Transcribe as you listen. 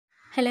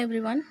Hello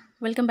everyone,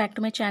 welcome back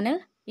to my channel.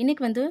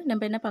 இன்னைக்கு வந்து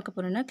நம்ம என்ன பார்க்க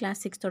போறோம்னா class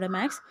 6 ஓட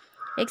maths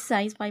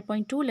exercise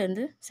 5.2 ல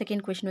இருந்து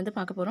செகண்ட் क्वेश्चन வந்து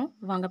பார்க்க போறோம்.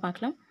 வாங்க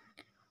பார்க்கலாம்.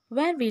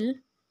 Where will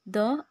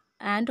the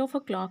hand of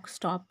a clock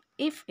stop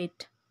if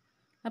it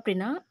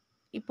அப்படினா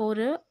இப்போ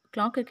ஒரு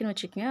clock இருக்குன்னு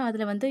வெச்சுக்கங்க.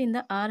 அதுல வந்து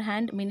இந்த hour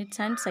hand,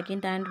 minutes hand,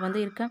 second hand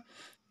வந்து இருக்கு.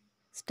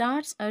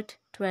 Starts at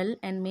 12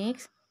 and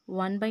makes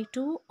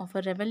 1/2 of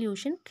a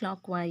revolution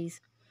clockwise.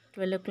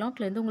 12 o'clock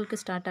ல இருந்து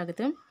உங்களுக்கு ஸ்டார்ட்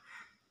ஆகுது.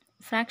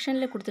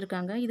 ஃப்ராக்ஷனில்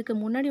கொடுத்துருக்காங்க. இதுக்கு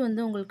முன்னாடி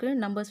வந்து உங்களுக்கு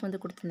நம்பர்ஸ் வந்து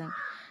கொடுத்துருந்தாங்க.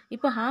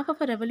 இப்போ half of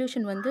a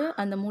revolution வந்து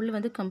அந்த முள்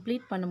வந்து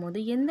கம்ப்ளீட் பண்ணும்போது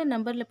எந்த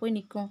நம்பரில் போய்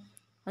நிற்கும்?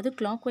 அது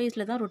கிளாக்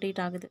வைஸில் தான்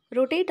ரொட்டேட் ஆகுது.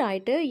 ரொட்டேட்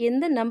ஆகிட்டு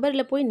எந்த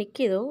நம்பரில் போய்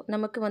நிற்கிதோ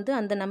நமக்கு வந்து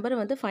அந்த நம்பரை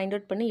வந்து ஃபைண்ட்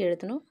அவுட் பண்ணி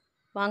எழுதணும்.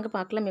 வாங்க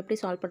பார்க்கலாம் எப்படி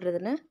சால்வ்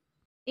பண்ணுறதுன்னு.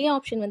 ஏ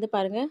ஆப்ஷன் வந்து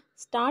பாருங்கள்,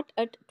 ஸ்டார்ட்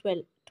அட்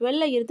 12.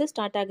 12ல் இருந்து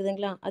ஸ்டார்ட்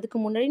ஆகுதுங்களா? அதுக்கு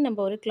முன்னாடி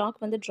நம்ம ஒரு கிளாக்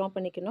வந்து ட்ரா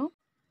பண்ணிக்கணும்.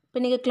 இப்போ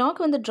நீங்கள்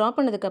கிளாக் வந்து ட்ரா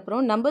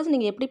பண்ணதுக்கப்புறம் நம்பர்ஸ்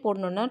நீங்கள் எப்படி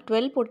போடணுன்னா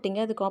 12 போட்டிங்க,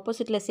 அதுக்கு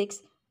ஆப்போசிட்டில் 6,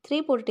 3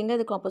 போட்டிங்க,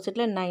 அதுக்கு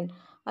ஆப்போசிட்டில் 9.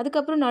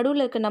 அதுக்கப்புறம்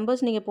நடுவில் இருக்க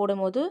நம்பர்ஸ் நீங்கள்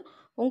போடும்போது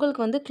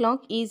உங்களுக்கு வந்து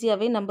கிளாக்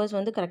ஈஸியாகவே நம்பர்ஸ்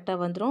வந்து கரெக்டாக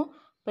வந்துடும்.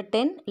 இப்போ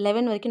 10,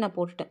 11 வரைக்கும் நான்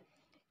போட்டுட்டேன்.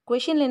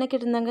 கொஷினில் என்ன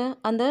கேட்டிருந்தாங்க?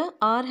 அந்த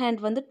ஆர்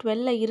ஹேண்ட் வந்து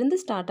 12ல் இருந்து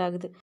ஸ்டார்ட்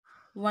ஆகுது.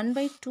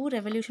 1/2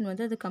 ரெவல்யூஷன்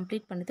வந்து அது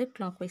கம்ப்ளீட் பண்ணுது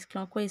கிளாக் வைஸ்.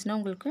 கிளாக் வைஸ்னால்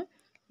உங்களுக்கு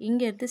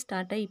இங்கேருந்து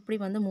ஸ்டார்ட் ஆகி இப்படி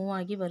வந்து மூவ்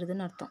ஆகி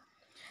வருதுன்னு அர்த்தம்.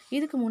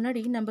 இதுக்கு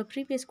முன்னாடி நம்ம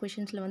ப்ரீவியஸ்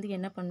கொஷின்ஸில் வந்து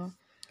என்ன பண்ணோம்?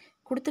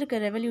 கொடுத்துருக்க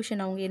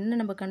ரெவல்யூஷன் அவங்க என்ன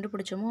நம்ம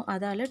கண்டுபிடிச்சோமோ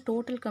அதால்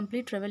டோட்டல்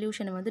கம்ப்ளீட்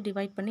ரெவல்யூஷனை வந்து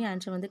டிவைட் பண்ணி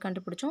ஆன்சர் வந்து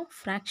கண்டுபிடிச்சோம்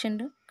ஃப்ராக்ஷன்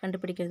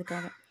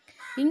கண்டுபிடிக்கிறதுக்காக.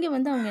 இங்கே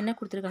வந்து அவங்க என்ன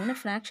கொடுத்துருக்காங்கன்னா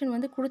ஃப்ராக்ஷன்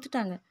வந்து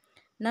கொடுத்துட்டாங்க.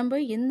 நம்ம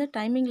எந்த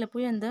டைமிங்கில்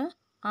போய் அந்த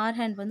ஆர்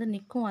ஹேண்ட் வந்து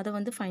நிற்கும் அதை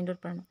வந்து ஃபைண்ட்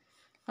அவுட் பண்ணணும்.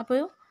 அப்போ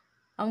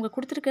அவங்க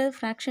கொடுத்துருக்க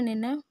ஃப்ராக்ஷன்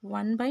என்ன?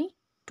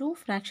 1/2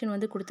 ஃப்ராக்ஷன்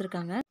வந்து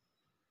கொடுத்துருக்காங்க.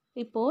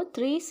 இப்போது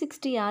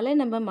 360ஆல்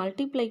நம்ம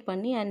மல்டிப்ளை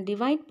பண்ணி அண்ட்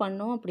டிவைட்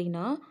பண்ணோம்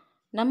அப்படின்னா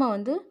நம்ம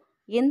வந்து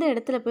எந்த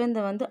இடத்துல போய்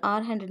இந்த வந்து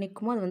ஆர் ஹேண்ட்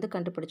நிற்குமோ அது வந்து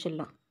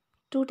கண்டுபிடிச்சிடலாம்.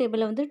 2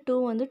 டேபிளில் வந்து 2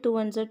 வந்து 2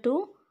 1s 2,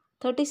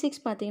 36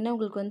 பார்த்தீங்கன்னா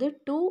உங்களுக்கு வந்து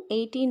 2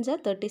 18s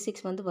 36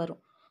 வந்து வரும்.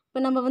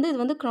 இப்போ நம்ம வந்து இது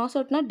வந்து கிராஸ்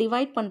அவுட்னா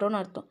டிவைட் பண்ணுறோன்னு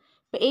அர்த்தம்.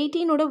 இப்போ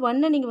 18ஓட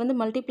 1 நீங்கள் வந்து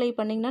மல்டிப்ளை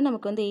பண்ணிங்கன்னா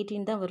நமக்கு வந்து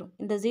 18 தான் வரும்.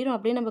 இந்த 0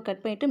 அப்படியே நம்ம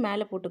கட் பண்ணிவிட்டு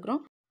மேலே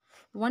போட்டுக்கிறோம்.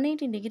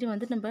 180 டிகிரி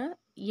வந்து நம்ம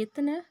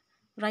எத்தனை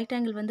ரைட்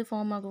ஆங்கிள் வந்து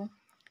ஃபார்ம் ஆகும்?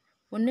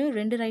 ஒன்று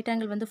 2 ரைட்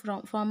ஆங்கிள் வந்து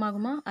ஃபார்ம்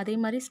ஆகுமா? அதே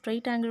மாதிரி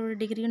ஸ்ட்ரைட் ஆங்கிளோட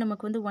டிகிரியும்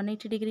நமக்கு வந்து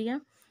 180 டிகிரியா?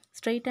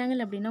 ஸ்ட்ரைட்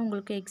ஆங்கிள் அப்படின்னா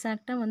உங்களுக்கு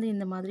எக்ஸாக்டாக வந்து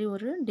இந்த மாதிரி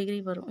ஒரு டிகிரி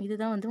வரும்.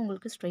 இதுதான் வந்து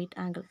உங்களுக்கு ஸ்ட்ரைட்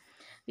ஆங்கிள்.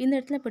 இந்த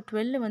இடத்துல இப்போ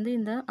 12 வந்து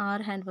இந்த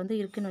ஆர் ஹேண்ட் வந்து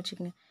இருக்குதுன்னு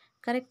வச்சுக்கோங்க.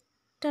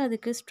 கரெக்டாக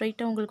அதுக்கு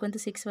ஸ்ட்ரைட்டாக உங்களுக்கு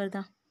வந்து 6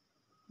 வருதா?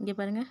 இங்கே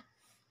பாருங்கள்.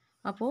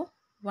 அப்போது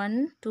 1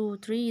 2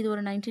 3 இது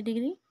ஒரு 90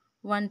 டிகிரி,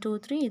 1 2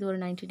 3 இது ஒரு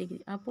 90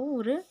 டிகிரி. அப்போது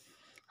ஒரு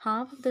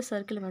ஹாஃப் ஆஃப் த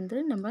சர்க்கிள் வந்து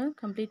நம்ம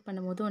கம்ப்ளீட்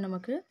பண்ணும்போது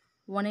நமக்கு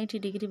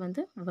 180 டிகிரி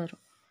வந்து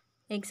வரும்.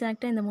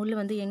 எக்ஸாக்டாக இந்த முள்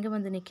வந்து எங்கே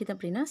வந்து நிற்கிது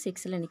அப்படின்னா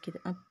 6ல் நிற்கிது.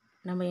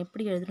 நம்ம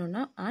எப்படி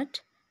எழுதணும்னா at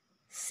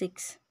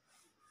 6.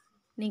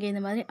 நீங்கள் இந்த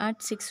மாதிரி at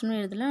 6ன்னு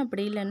எழுதலாம்.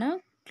 அப்படி இல்லைன்னா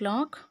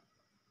clock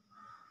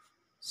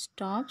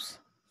stops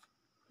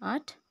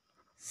at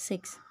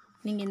 6.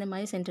 நீங்கள் இந்த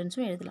மாதிரி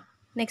சென்டென்ஸும் எழுதலாம்.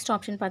 நெக்ஸ்ட்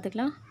ஆப்ஷன்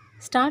பார்த்துக்கலாம்.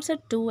 starts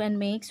at 2 and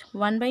makes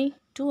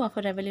 1/2 of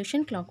a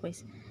revolution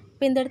clockwise.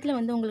 இப்போ இந்த இடத்துல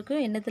வந்து உங்களுக்கு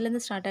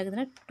என்னத்துலேருந்து ஸ்டார்ட்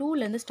ஆகுதுன்னா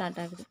 2லேருந்து ஸ்டார்ட்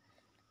ஆகுது.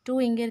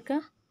 2 இங்கே இருக்கா?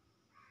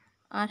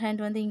 ஆர்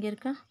ஹேண்ட் வந்து இங்கே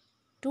இருக்கா?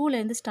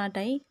 2லேருந்து ஸ்டார்ட்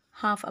ஆகி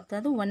ஹாஃப்,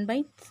 அதாவது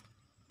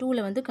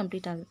 1/2 வந்து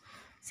கம்ப்ளீட் ஆகுது.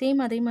 சேம்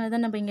அதே மாதிரி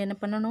தான் நம்ம இங்கே என்ன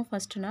பண்ணணும்?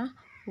 ஃபஸ்ட்டுனா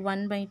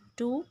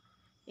 1/2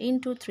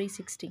 into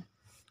 360.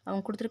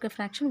 அவங்க கொடுத்துருக்க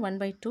ஃப்ராக்ஷன்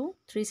 1/2,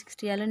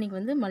 360ஆல் நீங்கள்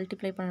வந்து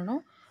மல்டிப்ளை பண்ணணும்.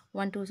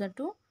 1 2s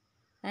 2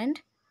 அண்ட்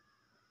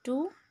 2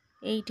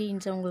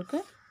 18s உங்களுக்கு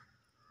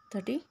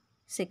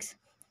 36.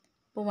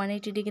 இப்போ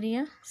 180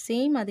 டிகிரியா?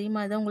 சேம் அதே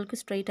மாதிரி தான்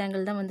உங்களுக்கு ஸ்ட்ரைட்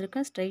ஆங்கிள் தான்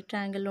வந்திருக்கு. ஸ்ட்ரைட்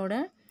ஆங்கிளோட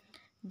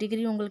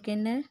டிகிரி உங்களுக்கு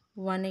என்ன?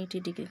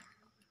 180 டிகிரி.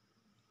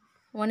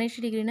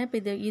 180 டிகிரினா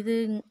இப்போ இது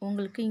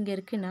உங்களுக்கு இங்கே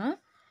இருக்குன்னா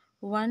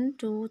 1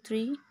 2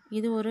 3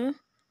 இது ஒரு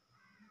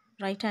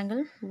ரைட்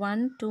ஆங்கிள்,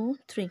 1 2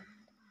 3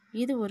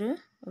 இது ஒரு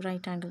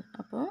ரைட் ஆங்கிள்.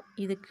 அப்போது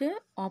இதுக்கு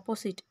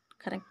ஆப்போசிட்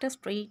கரெக்டாக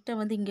ஸ்ட்ரெயிட்டாக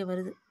வந்து இங்கே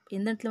வருது.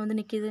 எந்த இடத்துல வந்து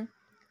நிற்கிது?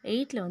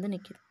 8ல் வந்து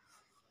நிற்கிது.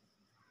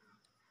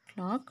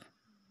 Clock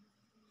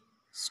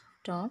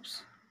stops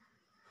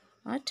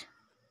at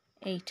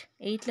 8.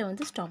 8ல்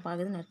வந்து ஸ்டாப்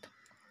ஆகுதுன்னு அர்த்தம்.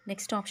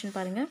 நெக்ஸ்ட் ஆப்ஷன்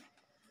பாருங்கள்.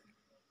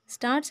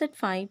 starts at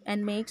 5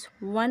 and makes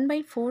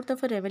 1/4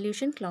 of a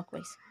revolution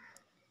clockwise.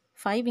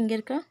 5 இங்கே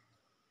இருக்கா?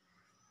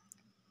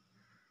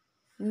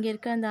 இங்கே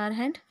இருக்க அந்த ஆர்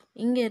ஹேண்ட்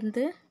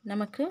இங்கேருந்து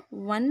நமக்கு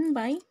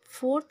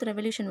 1/4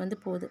 ரெவல்யூஷன் வந்து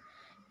போகுது.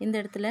 இந்த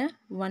இடத்துல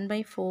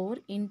 1/4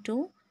 into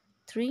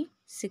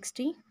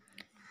 360.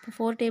 இப்போ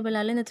 4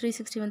 டேபிளால் இந்த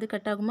 360 வந்து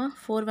கட் ஆகுமா?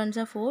 4 1s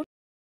 4,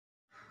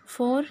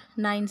 4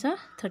 9s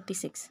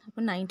 36.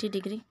 அப்போ 90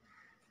 டிகிரி.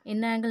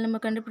 என்ன ஆங்கிள்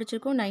நம்ம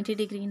கண்டுபிடிச்சிருக்கோம்? 90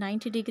 டிகிரி.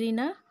 90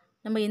 டிகிரினா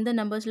நம்ம எந்த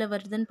நம்பர்ஸில்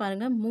வருதுன்னு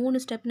பாருங்கள். 3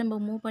 ஸ்டெப் நம்ம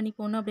மூவ் பண்ணி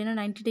போனோம் அப்படின்னா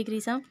 90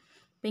 டிகிரிஸா?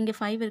 இப்போ இங்கே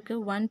 5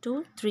 இருக்குது. 1 2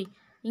 3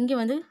 இங்கே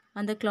வந்து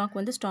அந்த கிளாக்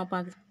வந்து ஸ்டாப்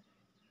ஆகுது.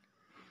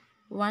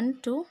 1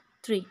 2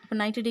 3 இப்போ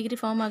 90 டிகிரி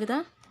ஃபார்ம் ஆகுதா?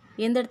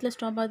 எந்த இடத்துல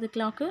ஸ்டாப் ஆகுது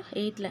கிளாக்கு?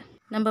 8ல்.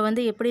 நம்ம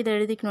வந்து எப்படி இதை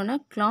எழுதிக்கணும்னா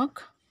கிளாக்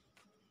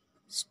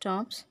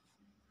ஸ்டாப்ஸ்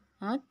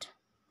அட்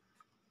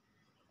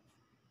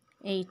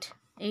 8.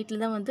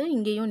 8ல் தான் வந்து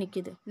இங்கேயும்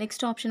நிற்கிது.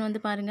 நெக்ஸ்ட் ஆப்ஷன் வந்து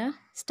பாருங்கள்,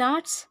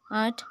 starts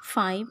at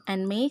 5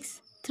 and maths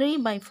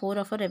 3/4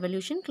 of a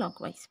revolution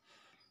clockwise.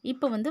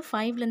 இப்போ வந்து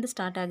 5லேருந்து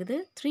ஸ்டார்ட் ஆகுது,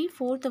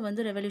 3/4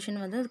 வந்து ரெவல்யூஷன்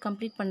வந்து அது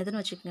கம்ப்ளீட்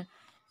பண்ணுதுன்னு வச்சுக்கோங்க.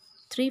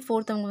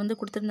 3/4 அவங்க வந்து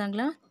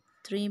கொடுத்துருந்தாங்களா,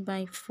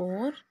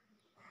 3/4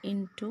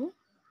 into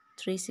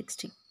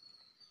 360.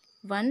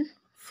 1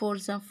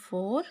 4s are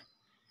 4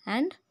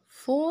 and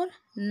 4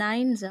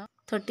 9s are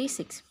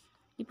 36.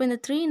 இப்போ இந்த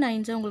 3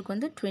 9s உங்களுக்கு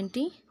வந்து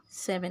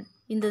 27.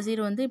 இந்த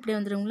 0 வந்து இப்படி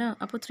வந்துருங்களா,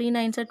 அப்போ 3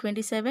 9s are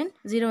 27,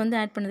 0 வந்து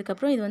ஆட்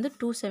பண்ணதுக்கப்புறம் இது வந்து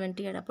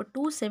 270 ஆட். அப்போ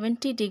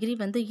 270 டிகிரி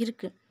வந்து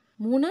இருக்குது.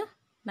 3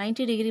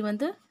 90 டிகிரி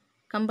வந்து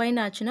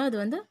கம்பைன் ஆச்சுன்னா அது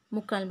வந்து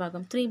முக்கால்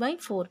பாகம்,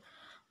 3/4.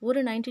 ஒரு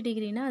 90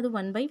 டிகிரினா அது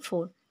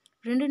 1/4.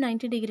 2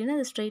 90 டிகிரினா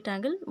அது ஸ்ட்ரெயிட்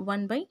ஆங்கிள்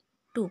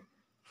 1/2.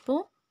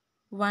 இப்போது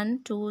 1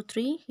 2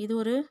 3 இது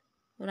ஒரு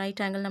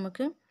ரைட் ஆங்கிள்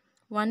நமக்கு,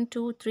 1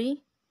 2 3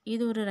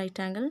 இது ஒரு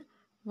ரைட் ஆங்கிள்,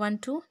 1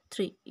 2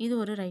 3 இது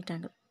ஒரு ரைட்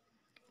ஆங்கிள்.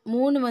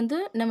 3 வந்து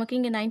நமக்கு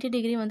இங்கே 90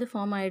 டிகிரி வந்து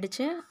ஃபார்ம்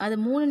ஆகிடுச்சு. அது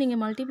 3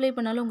 நீங்கள் மல்டிப்ளை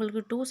பண்ணாலும்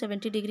உங்களுக்கு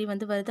 270 டிகிரி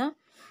வந்து வருதா.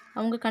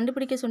 அவங்க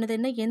கண்டுபிடிக்க சொன்னது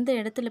என்ன, எந்த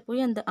இடத்துல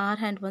போய் அந்த ஆர்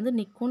ஹேண்ட் வந்து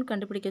நிற்கும்னு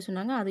கண்டுபிடிக்க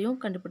சொன்னாங்க, அதையும்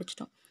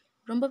கண்டுபிடிச்சிட்டோம்.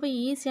 ரொம்பவே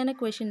ஈஸியான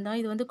கொஷின் தான்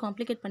இது, வந்து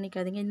காம்ப்ளிகேட்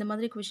பண்ணிக்காதீங்க. இந்த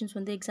மாதிரி கொஷின்ஸ்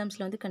வந்து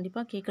எக்ஸாம்ஸில் வந்து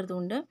கண்டிப்பாக கேட்குறது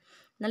உண்டு.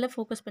 நல்லா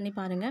ஃபோக்கஸ் பண்ணி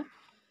பாருங்கள்.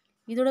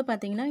 இதோட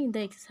பார்த்தீங்கன்னா இந்த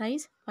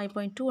எக்ஸசைஸ்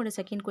 5.2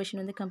 செகண்ட்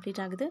கொஷின் வந்து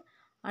கம்ப்ளீட் ஆகுது.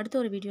 அடுத்த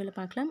ஒரு வீடியோவில்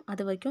பார்க்கலாம்.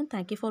 அது வரைக்கும்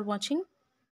தேங்க்யூ ஃபார் வாட்சிங்.